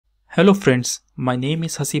Hello friends, my name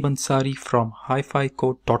is Hasib Ansari from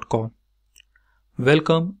hifivecode.com.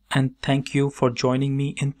 Welcome and thank you for joining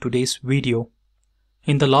me in today's video.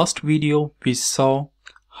 In the last video, we saw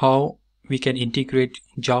how we can integrate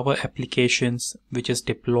Java applications which is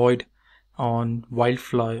deployed on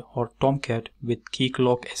Wildfly or Tomcat with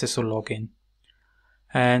Keycloak SSO login.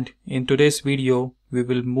 And in today's video, we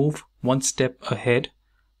will move one step ahead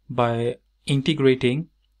by integrating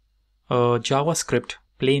a JavaScript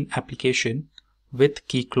plain application with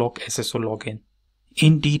Keycloak SSO login.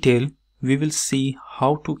 In detail, we will see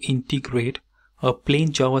how to integrate a plain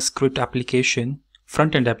JavaScript application,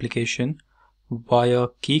 front-end application via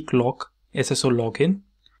Keycloak SSO login,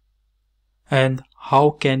 and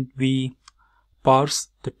how can we parse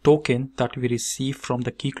the token that we receive from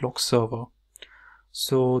the Keycloak server.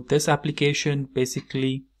 So this application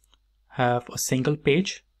basically have a single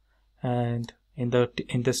page, and in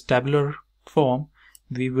this tabular form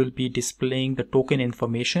we will be displaying the token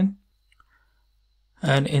information,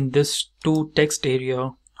 and in this to text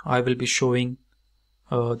area I will be showing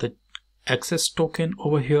the access token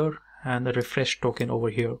over here and the refresh token over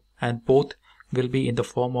here, and both will be in the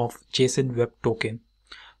form of JSON web token.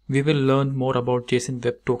 We will learn more about JSON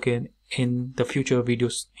web token in the future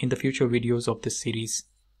videos of this series.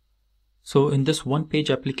 So in this one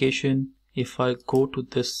page application, if I go to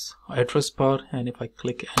this address bar and if I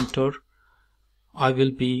click enter, I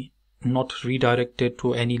will be not redirected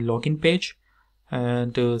to any login page,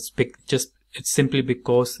 and it's simply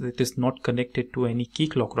because it is not connected to any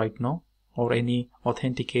Keycloak right now or any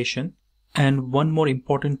authentication. And one more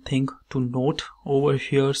important thing to note over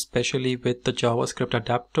here, especially with the JavaScript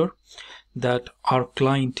adapter, that our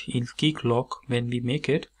client in Keycloak, when we make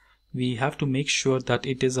it, we have to make sure that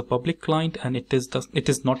it is a public client and it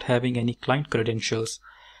is not having any client credentials,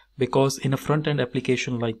 because in a front-end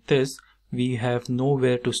application like this, we have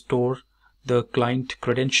nowhere to store the client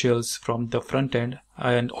credentials from the front end,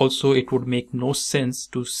 and also it would make no sense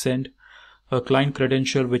to send a client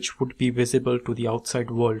credential which would be visible to the outside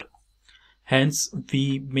world. Hence,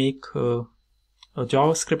 we make a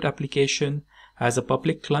JavaScript application as a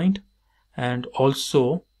public client, and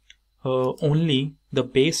also only the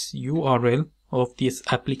base URL of this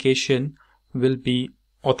application will be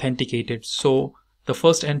authenticated. So the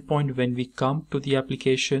first endpoint when we come to the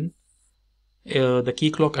application, the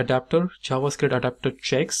Keycloak adapter, JavaScript adapter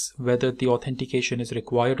checks whether the authentication is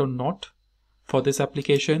required or not for this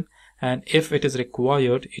application, and if it is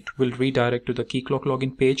required, it will redirect to the Keycloak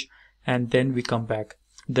login page, and then we come back.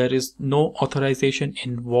 There is no authorization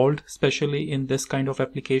involved, especially in this kind of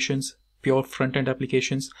applications, pure front-end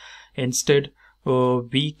applications. Instead,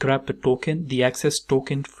 we grab the token, the access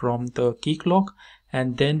token from the Keycloak,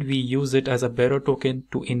 and then we use it as a bearer token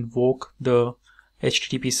to invoke the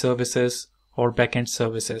HTTP services or backend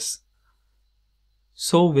services.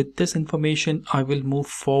 So with this information, I will move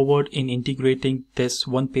forward in integrating this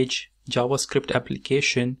one-page JavaScript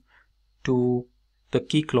application to the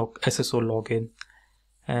Keycloak SSO login.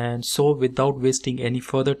 And so without wasting any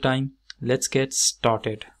further time, let's get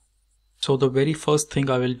started. So the very first thing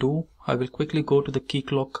I will do, I will quickly go to the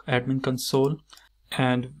Keycloak admin console,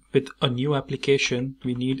 and with a new application,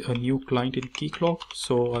 we need a new client in Keycloak.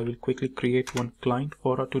 So I will quickly create one client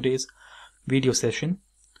for our today's video session.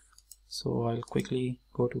 So I'll quickly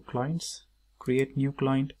go to clients, create new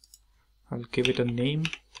client. I'll give it a name,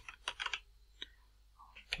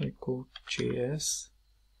 JS,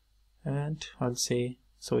 and I'll say,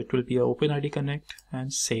 so it will be a OpenID Connect,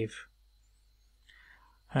 and save.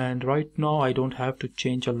 And right now I don't have to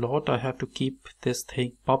change a lot. I have to keep this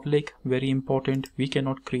thing public. Very important, we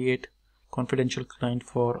cannot create confidential client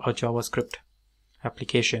for a JavaScript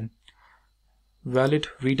application. Valid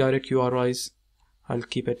redirect URIs, I'll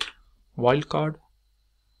keep it wildcard,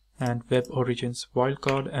 and web origins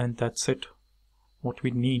wildcard, and that's it, what we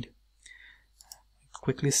need.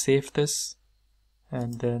 Quickly save this,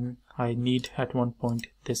 and then I need at one point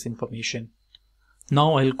this information.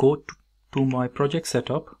 Now I'll go to my project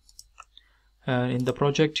setup, and in the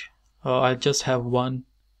project I just have one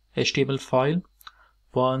HTML file,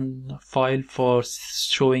 one file for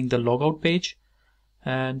showing the logout page,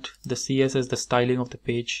 and the CSS, the styling of the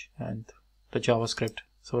page, and the JavaScript.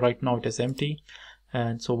 So right now it is empty,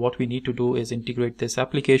 and so what we need to do is integrate this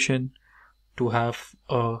application to have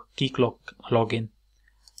a Keycloak login.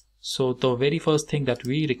 So the very first thing that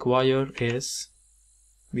we require is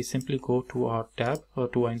we simply go to our tab, or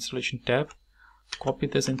to our installation tab, copy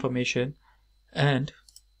this information, and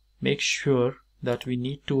make sure that we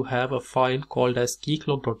need to have a file called as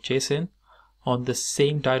keycloak.js on the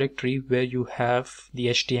same directory where you have the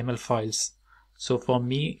HTML files. So for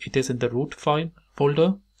me, it is in the root file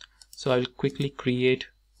folder, So I'll quickly create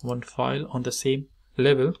one file on the same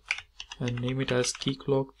level and name it as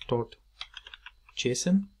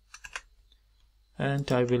keycloak.js,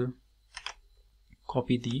 and I will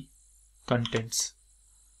copy the contents.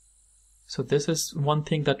 So this is one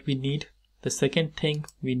thing that we need. The second thing,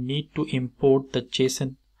 we need to import the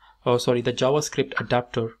the JavaScript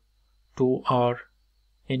adapter to our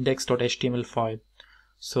index.html file.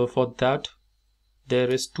 So for that, there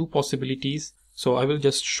is two possibilities. So I will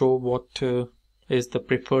just show what is the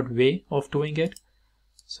preferred way of doing it.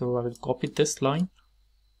 So I will copy this line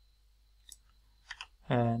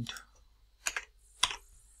and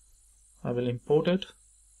I will import it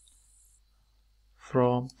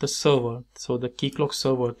from the server, so the Keycloak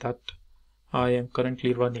server that I am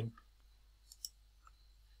currently running.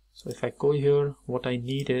 So if I go here, what I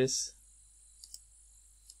need is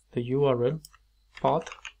the URL path,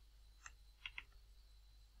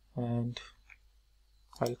 and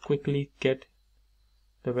I'll quickly get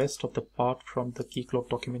the rest of the part from the Keycloak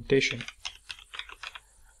documentation.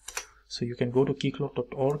 So you can go to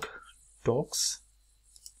keycloak.org, docs,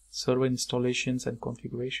 server installations and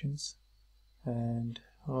configurations, and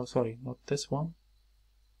sorry, not this one.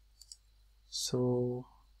 So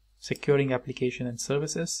securing application and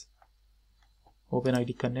services,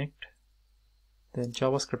 OpenID Connect, then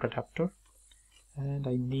JavaScript adapter, and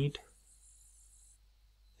I need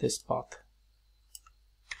this path.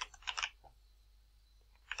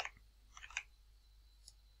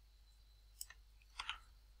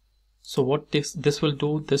 So what this will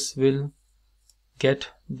do, this will get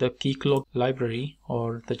the Keycloak library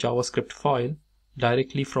or the JavaScript file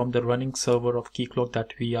directly from the running server of Keycloak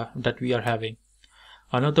that we are having.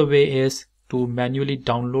 Another way is to manually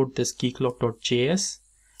download this keycloak.js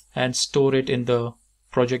and store it in the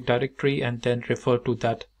project directory and then refer to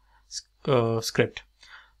that script.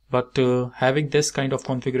 But having this kind of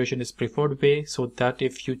configuration is preferred way, so that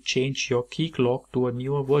if you change your Keycloak to a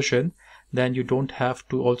newer version, then you don't have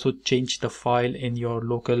to also change the file in your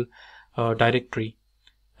local directory.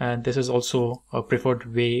 And this is also a preferred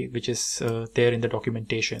way which is there in the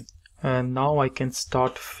documentation. And now I can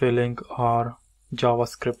start filling our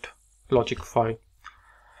JavaScript logic file.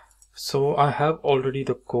 So I have already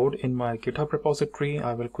the code in my GitHub repository.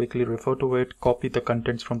 I will quickly refer to it, copy the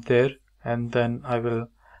contents from there, and then I will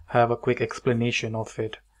have a quick explanation of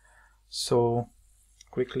it. So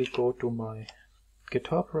quickly go to my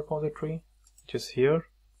GitHub repository, which is here.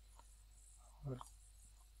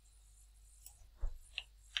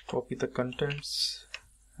 Copy the contents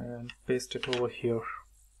and paste it over here.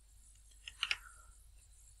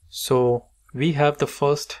 So we have the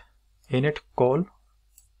first init call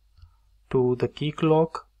to the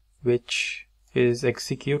Keycloak, which is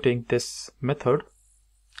executing this method,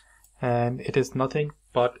 and it is nothing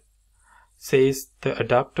but says the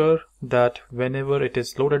adapter that whenever it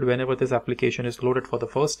is loaded, whenever this application is loaded for the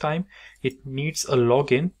first time, it needs a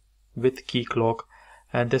login with Keycloak.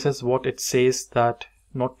 And this is what it says, that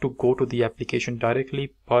not to go to the application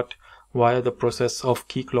directly, but via the process of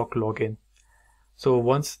Keycloak login. So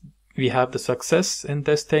once we have the success in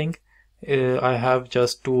this thing, I have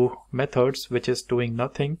just two methods which is doing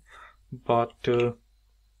nothing, but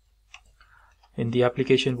in the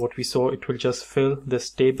application what we saw, it will just fill this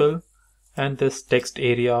table and this text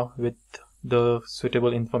area with the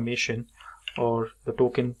suitable information or the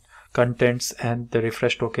token contents and the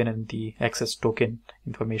refresh token and the access token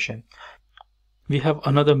information. We have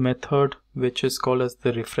another method which is called as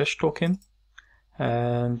the refresh token,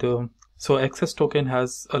 and so access token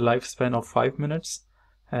has a lifespan of 5 minutes,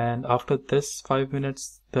 and after this 5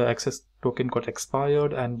 minutes the access token got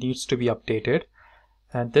expired and needs to be updated.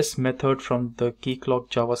 And this method from the Keycloak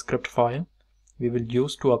JavaScript file we will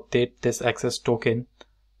use to update this access token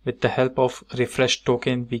with the help of refresh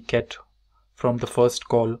token we get from the first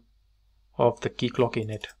call of the Keycloak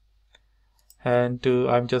init. And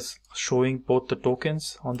I'm just showing both the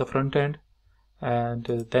tokens on the front end, and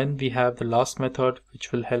then we have the last method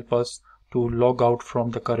which will help us to log out from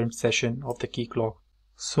the current session of the Keycloak.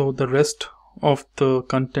 So the rest of the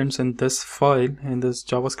contents in this file, in this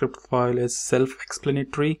JavaScript file, is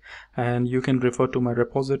self-explanatory, and you can refer to my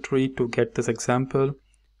repository to get this example,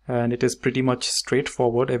 and it is pretty much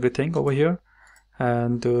straightforward, everything over here.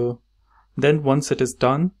 And then once it is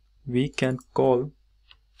done, we can call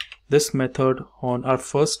this method on our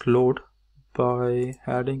first load by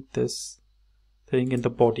adding this thing in the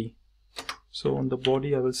body. So on the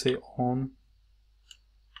body I will say on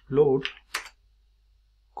load,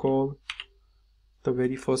 call the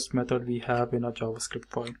very first method we have in our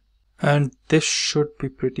JavaScript file. And this should be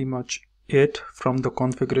pretty much it from the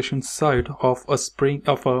configuration side of a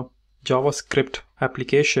JavaScript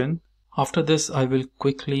application After this, I will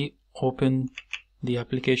quickly open the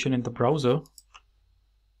application in the browser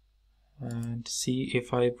and see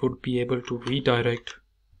if I would be able to redirect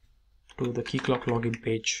to the Keycloak login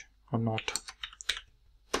page or not.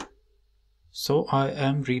 So I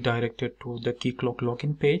am redirected to the Keycloak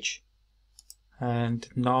login page, and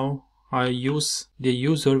now I use the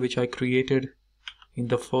user which I created in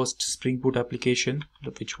the first Spring Boot application,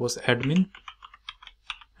 which was admin,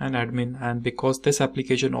 and because this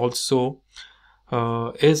application also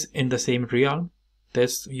is in the same realm,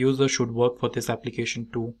 this user should work for this application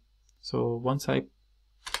too. So once I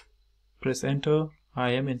press enter,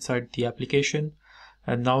 I am inside the application,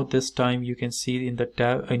 and now this time you can see in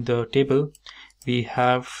the table we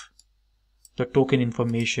have the token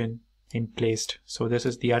information in placed. So this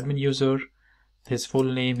is the admin user, his full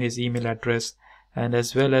name, his email address, and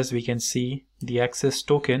as well as we can see the access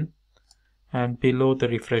token and below the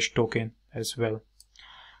refresh token as well.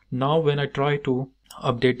 Now when I try to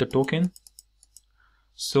update the token,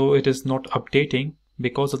 so it is not updating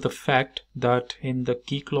because of the fact that in the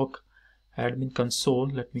Keycloak admin console,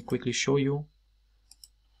 let me quickly show you.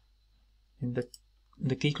 In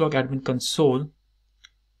the Keycloak admin console,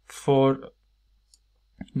 for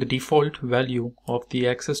the default value of the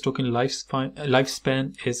access token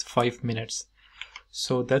lifespan is 5 minutes.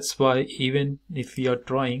 So that's why even if we are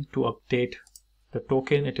trying to update the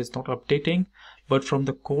token, it is not updating. But from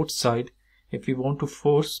the code side, if we want to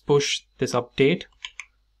push this update,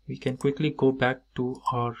 we can quickly go back to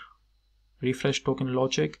our refresh token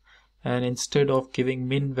logic, and instead of giving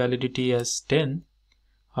min validity as 10,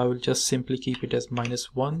 I will just simply keep it as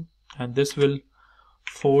 -1, and this will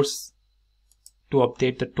force to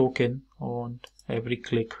update the token on every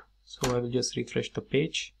click. So I will just refresh the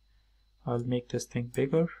page. I'll make this thing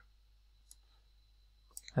bigger,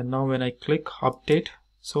 and now when I click update,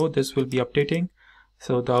 so this will be updating.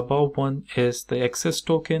 So the above one is the access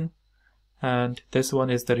token, and this one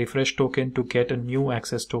is the refresh token to get a new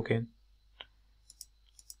access token.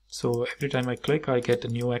 So every time I click, I get a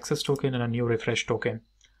new access token and a new refresh token.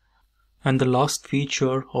 And the last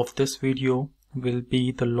feature of this video will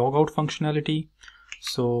be the logout functionality.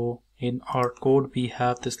 So in our code, we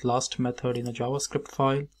have this last method in a JavaScript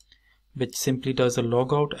file, which simply does a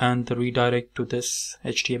logout and the redirect to this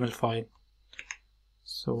HTML file.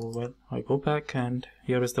 So well, I go back and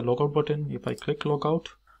here is the logout button. If I click logout,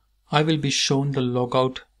 I will be shown the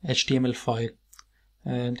logout HTML file.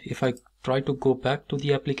 And if I try to go back to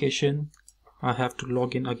the application, I have to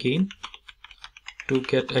log in again to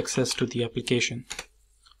get access to the application.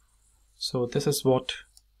 So this is what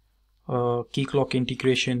Keycloak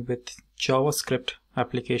integration with JavaScript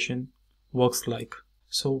application works like.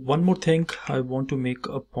 So one more thing I want to make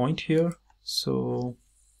a point here. So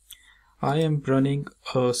I am running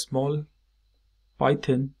a small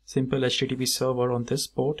Python SimpleHttpServer on this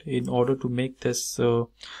port in order to make this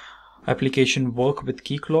application work with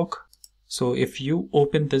Keycloak. So if you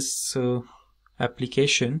open this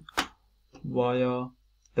application via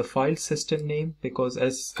the file system name, because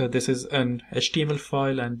as this is an HTML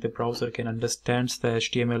file and the browser can understand the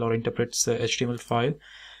HTML or interprets the HTML file,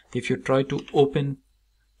 if you try to open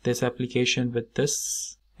this application with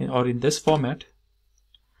this or in this format,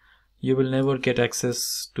 you will never get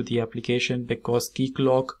access to the application because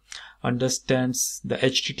Keycloak understands the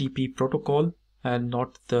HTTP protocol and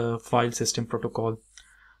not the file system protocol.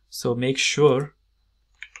 So make sure,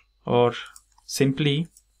 or simply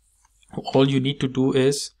all you need to do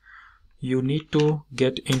is you need to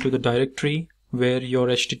get into the directory where your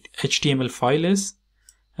HTML file is,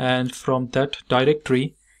 and from that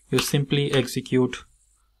directory you simply execute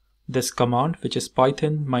this command, which is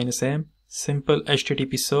python -m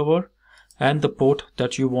SimpleHttpServer and the port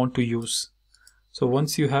that you want to use. So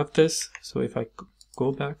once you have this, so if I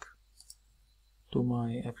go back to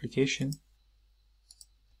my application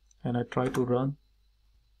and I try to run,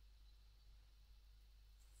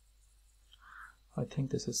 I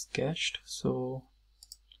think this is cached, so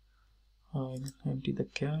I'll empty the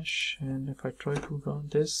cache, and if I try to run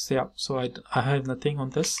this, yeah, so I have nothing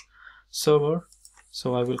on this server.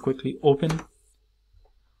 So I will quickly open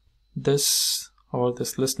this or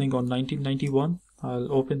this listening on 1991.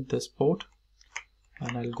 I'll open this port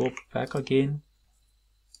and I'll go back again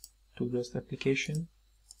to this application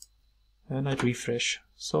and I refresh.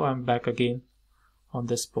 So I'm back again on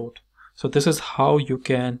this port. So this is how you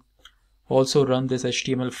can also run this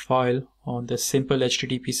HTML file on the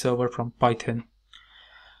SimpleHttpServer from Python.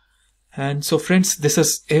 And so friends, this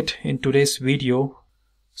is it in today's video.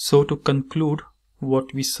 So to conclude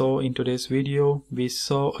what we saw in today's video, we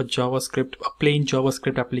saw a plain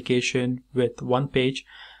JavaScript application with one page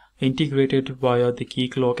integrated via the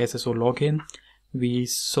Keycloak SSO login. We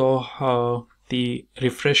saw the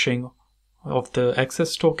refreshing of the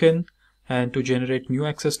access token and to generate new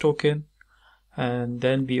access token. And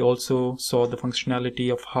then we also saw the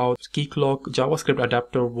functionality of how Keycloak JavaScript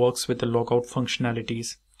adapter works with the logout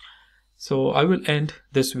functionalities. So I will end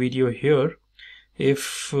this video here.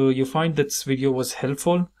 If you find this video was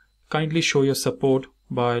helpful, kindly show your support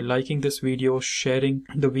by liking this video, sharing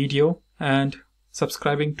the video, and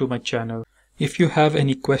subscribing to my channel. If you have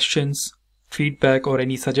any questions, feedback, or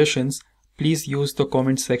any suggestions, please use the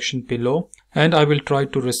comment section below and I will try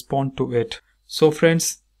to respond to it. So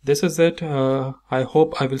friends, this is it. I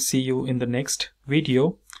hope I will see you in the next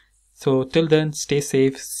video. So till then, stay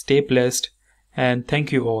safe, stay blessed, and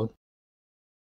thank you all.